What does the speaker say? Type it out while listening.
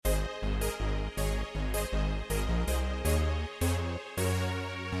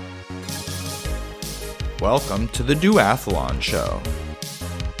Welcome to the Duathlon Show.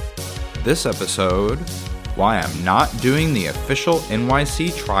 This episode, why I'm not doing the official NYC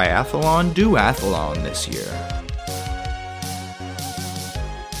Triathlon Duathlon this year.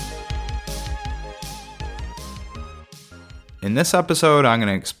 In this episode, I'm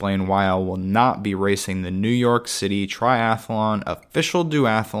going to explain why I will not be racing the New York City Triathlon official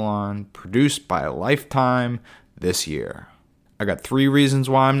duathlon produced by Lifetime this year. I got 3 reasons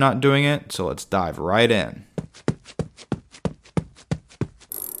why I'm not doing it, so let's dive right in.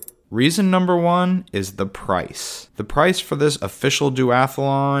 Reason number 1 is the price. The price for this official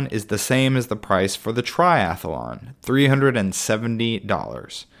duathlon is the same as the price for the triathlon,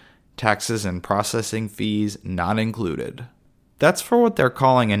 $370. Taxes and processing fees not included. That's for what they're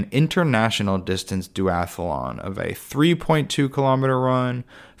calling an international distance duathlon of a 3.2 kilometer run,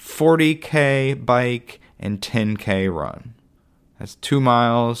 40K bike, and 10K run. That's 2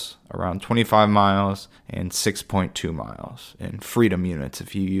 miles, around 25 miles, and 6.2 miles in freedom units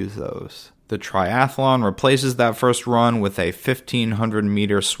if you use those. The triathlon replaces that first run with a 1,500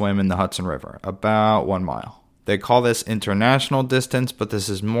 meter swim in the Hudson River, about 1 mile. They call this international distance, but this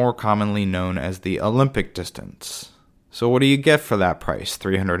is more commonly known as the Olympic distance. So what do you get for that price,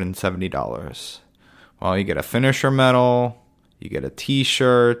 $370? Well, you get a finisher medal, you get a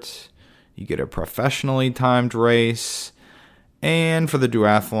t-shirt, you get a professionally timed race, and for the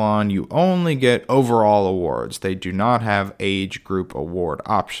duathlon, you only get overall awards. They do not have age group award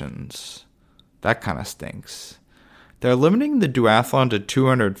options. That kind of stinks. They're limiting the duathlon to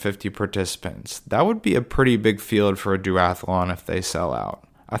 250 participants. That would be a pretty big field for a duathlon if they sell out.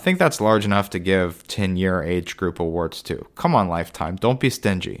 I think that's large enough to give 10-year age group awards to. Come on, Lifetime, don't be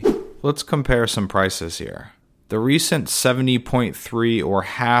stingy. Let's compare some prices here. The recent 70.3 or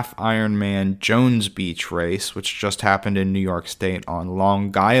half Ironman Jones Beach race, which just happened in New York State on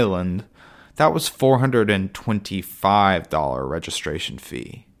Long Island, that was $425 registration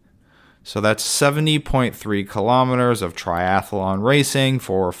fee. So that's 70.3 kilometers of triathlon racing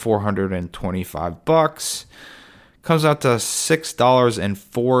for $425. Comes out to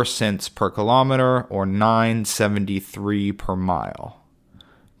 $6.04 per kilometer or $9.73 per mile.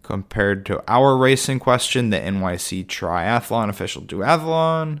 Compared to our race in question, the NYC Triathlon official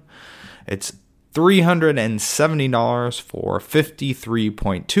duathlon, it's $370 for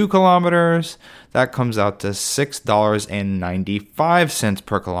 53.2 kilometers. That comes out to $6.95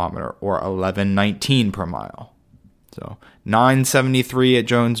 per kilometer or $11.19 per mile. So $9.73 at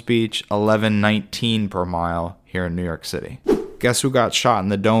Jones Beach, $11.19 per mile here in New York City. Guess who got shot in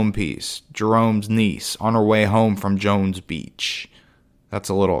the dome piece? Jerome's niece on her way home from Jones Beach. That's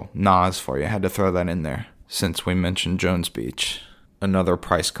a little Nas for you. I had to throw that in there since we mentioned Jones Beach. Another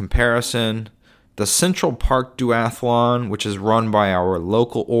price comparison. The Central Park Duathlon, which is run by our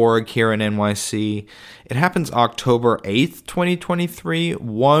local org here in NYC, it happens October 8th, 2023,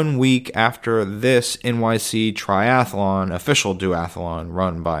 1 week after this NYC Triathlon official duathlon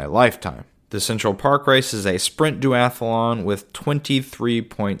run by Lifetime. The Central Park race is a sprint duathlon with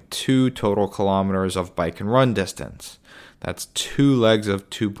 23.2 total kilometers of bike and run distance. That's 2 legs of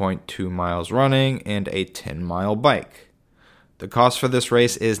 2.2 miles running and a 10-mile bike. The cost for this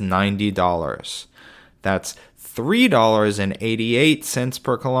race is $90. That's $3.88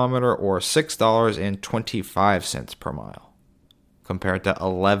 per kilometer or $6.25 per mile, compared to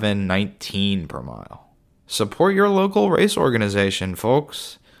 $11.19 per mile. Support your local race organization,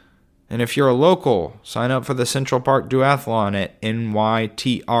 folks. And if you're a local, sign up for the Central Park Duathlon at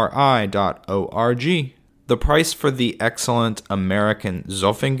nytri.org. The price for the excellent American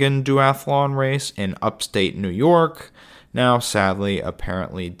Zofingen Duathlon race in upstate New York, now sadly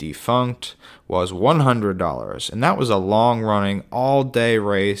apparently defunct, was $100. And that was a long-running, all-day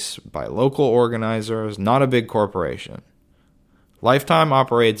race by local organizers, not a big corporation. Lifetime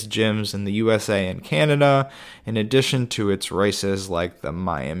operates gyms in the USA and Canada, in addition to its races like the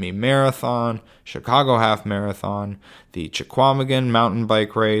Miami Marathon, Chicago Half Marathon, the Chequamegon Mountain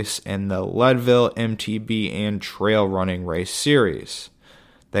Bike Race, and the Leadville MTB and Trail Running Race Series.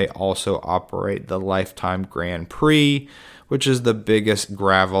 They also operate the Lifetime Grand Prix, which is the biggest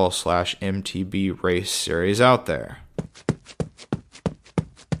gravel/MTB race series out there.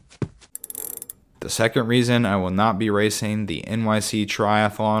 The second reason I will not be racing the NYC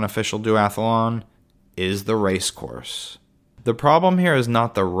Triathlon official duathlon is the race course. The problem here is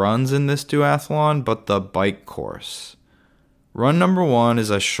not the runs in this duathlon, but the bike course. Run number 1 is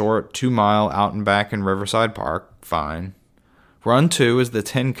a short 2-mile out and back in Riverside Park, fine. Run 2 is the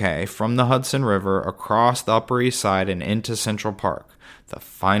 10K from the Hudson River across the Upper East Side and into Central Park, the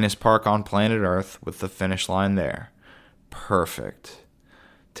finest park on planet Earth with the finish line there. Perfect.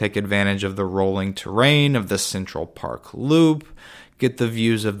 Take advantage of the rolling terrain of the Central Park Loop. Get the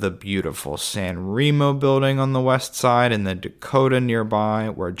views of the beautiful San Remo building on the west side and the Dakota nearby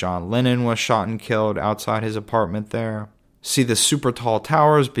where John Lennon was shot and killed outside his apartment there. See the super tall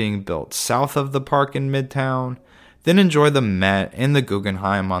towers being built south of the park in Midtown. Then enjoy the Met and the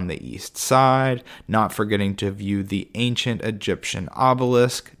Guggenheim on the east side, not forgetting to view the ancient Egyptian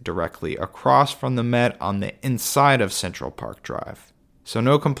obelisk directly across from the Met on the inside of Central Park Drive. So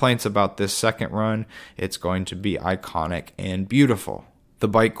no complaints about this second run. It's going to be iconic and beautiful. The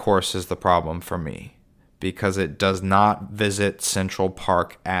bike course is the problem for me because it does not visit Central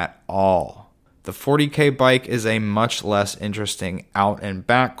Park at all. The 40K bike is a much less interesting out and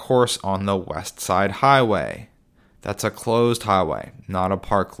back course on the West Side Highway. That's a closed highway, not a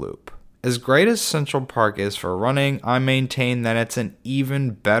park loop. As great as Central Park is for running, I maintain that it's an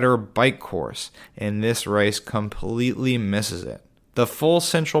even better bike course, and this race completely misses it. The full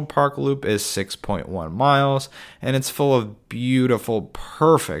Central Park Loop is 6.1 miles, and it's full of beautiful,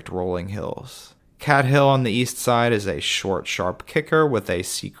 perfect rolling hills. Cat Hill on the east side is a short, sharp kicker with a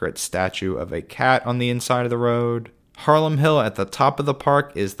secret statue of a cat on the inside of the road. Harlem Hill at the top of the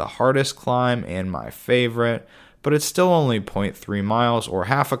park is the hardest climb and my favorite, but it's still only 0.3 miles or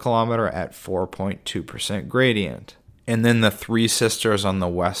half a kilometer at 4.2% gradient. And then the Three Sisters on the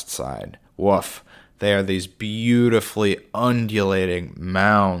west side. Woof. They are these beautifully undulating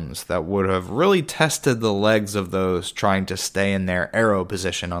mounds that would have really tested the legs of those trying to stay in their aero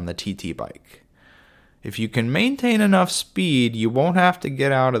position on the TT bike. If you can maintain enough speed, you won't have to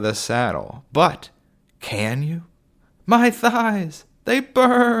get out of the saddle. But, can you? My thighs, they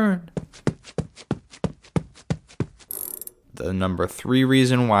burn! The number 3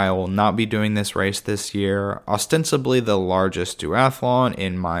 reason why I will not be doing this race this year, ostensibly the largest duathlon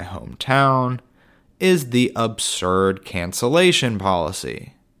in my hometown, is the absurd cancellation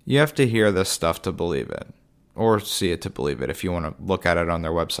policy. You have to hear this stuff to believe it, or see it to believe it if you want to look at it on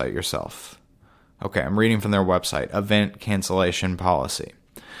their website yourself. Okay, I'm reading from their website, Event Cancellation Policy.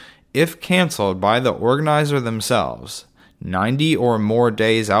 If canceled by the organizer themselves, 90 or more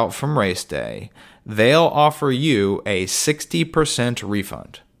days out from race day, they'll offer you a 60%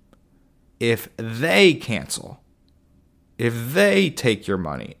 refund. If they cancel, if they take your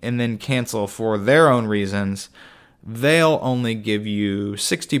money and then cancel for their own reasons, they'll only give you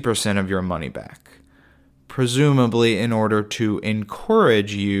 60% of your money back, presumably in order to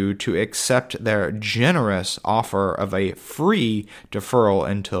encourage you to accept their generous offer of a free deferral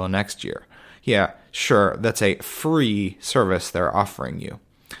until next year. Yeah, sure, that's a free service they're offering you.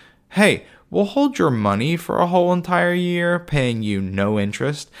 Hey, we'll hold your money for a whole entire year, paying you no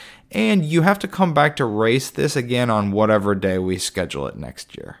interest, and you have to come back to race this again on whatever day we schedule it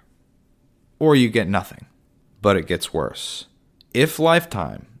next year. Or you get nothing. But it gets worse. If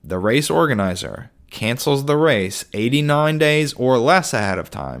Lifetime, the race organizer, cancels the race 89 days or less ahead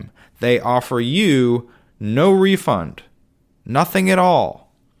of time, they offer you no refund. Nothing at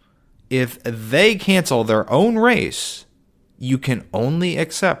all. If they cancel their own race, you can only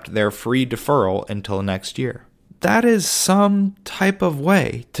accept their free deferral until next year. That is some type of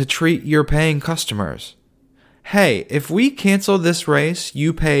way to treat your paying customers. Hey, if we cancel this race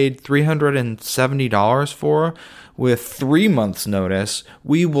you paid $370 for with 3 months notice,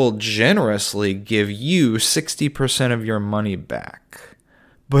 we will generously give you 60% of your money back.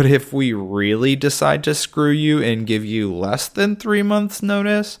 But if we really decide to screw you and give you less than 3 months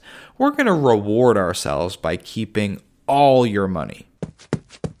notice, we're going to reward ourselves by keeping all your money.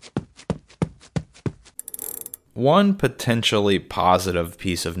 One potentially positive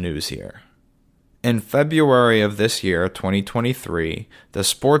piece of news here. In February of this year, 2023, the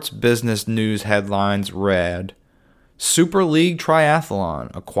Sports Business News headlines read, Super League Triathlon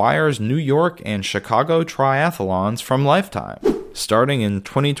acquires New York and Chicago triathlons from Lifetime. Starting in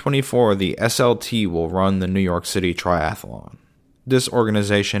 2024, the SLT will run the New York City Triathlon. This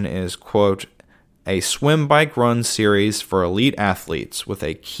organization is, quote, a swim bike run series for elite athletes with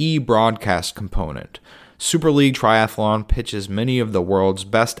a key broadcast component. Super League Triathlon pitches many of the world's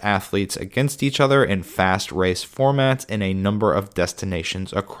best athletes against each other in fast race formats in a number of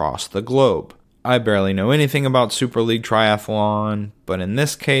destinations across the globe. I barely know anything about Super League Triathlon, but in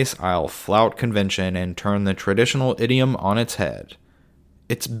this case I'll flout convention and turn the traditional idiom on its head.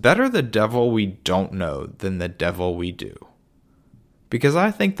 It's better the devil we don't know than the devil we do. Because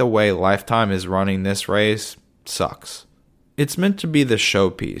I think the way Lifetime is running this race sucks. It's meant to be the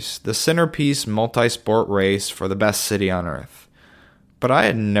showpiece, the centerpiece multi-sport race for the best city on earth. But I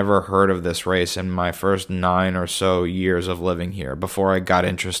had never heard of this race in my first 9 or so years of living here before I got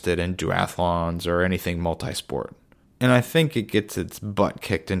interested in duathlons or anything multi-sport. and I think it gets its butt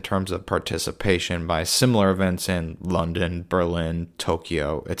kicked in terms of participation by similar events in London, Berlin,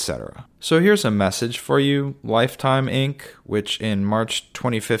 Tokyo, etc. So here's a message for you, Lifetime Inc., which in March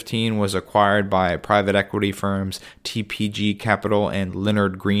 2015 was acquired by private equity firms TPG Capital and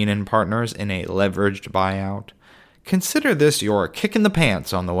Leonard Green and Partners in a leveraged buyout. Consider this your kick in the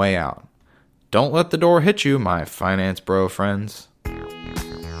pants on the way out. Don't let the door hit you, my finance bro friends.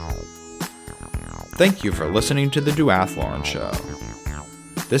 Thank you for listening to The Duathlon Show.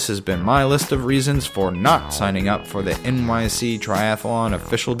 This has been my list of reasons for not signing up for the NYC Triathlon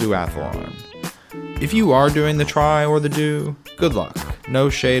official duathlon. If you are doing the try or the do, good luck.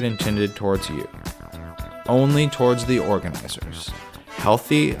 No shade intended towards you. Only towards the organizers.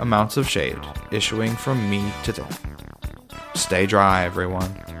 Healthy amounts of shade issuing from me to them. Stay dry,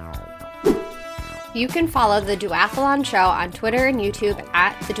 everyone. You can follow The Duathlon Show on Twitter and YouTube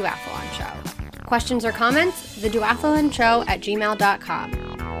at The Duathlon Show. Questions or comments? theduathlonshow@gmail.com.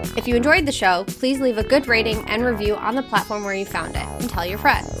 If you enjoyed the show, please leave a good rating and review on the platform where you found it, and tell your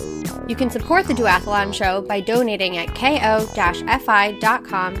friends. You can support The Duathlon Show by donating at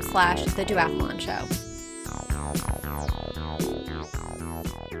ko-fi.com/theduathlonshow.